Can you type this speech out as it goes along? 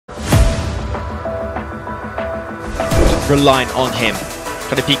reliant on him.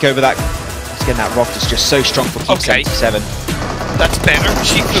 Trying to peek over that. Again, that rock is just so strong for P77. That's better.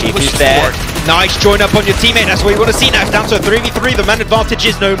 Shifu's there. Forward. Nice, join up on your teammate. That's what you want to see now. It's down to a 3v3. The man advantage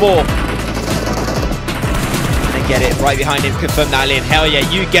is no more. And get it right behind him. Confirm that in. Hell yeah,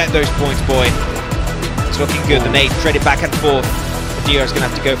 you get those points, boy. It's looking good. The nade traded back and forth. Dio's going to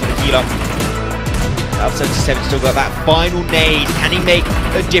have to go for the heal up. 77 still got that final nade. Can he make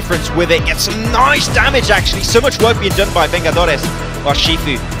a difference with it? Get some nice damage, actually. So much work being done by Vengadores. While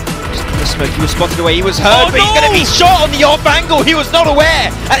Shifu, the smoke, he was spotted away. He was hurt, but he's going to be shot on the off angle. He was not aware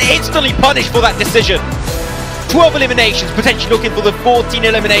and instantly punished for that decision. 12 eliminations, potentially looking for the 14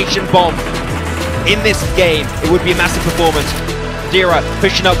 elimination bomb in this game. It would be a massive performance. Dira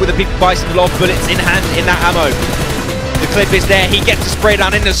pushing up with a big Bison lob, bullets in hand in that ammo. The clip is there, he gets to spray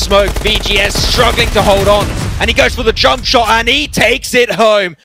down in the smoke. VGS struggling to hold on, and he goes for the jump shot, and he takes it home.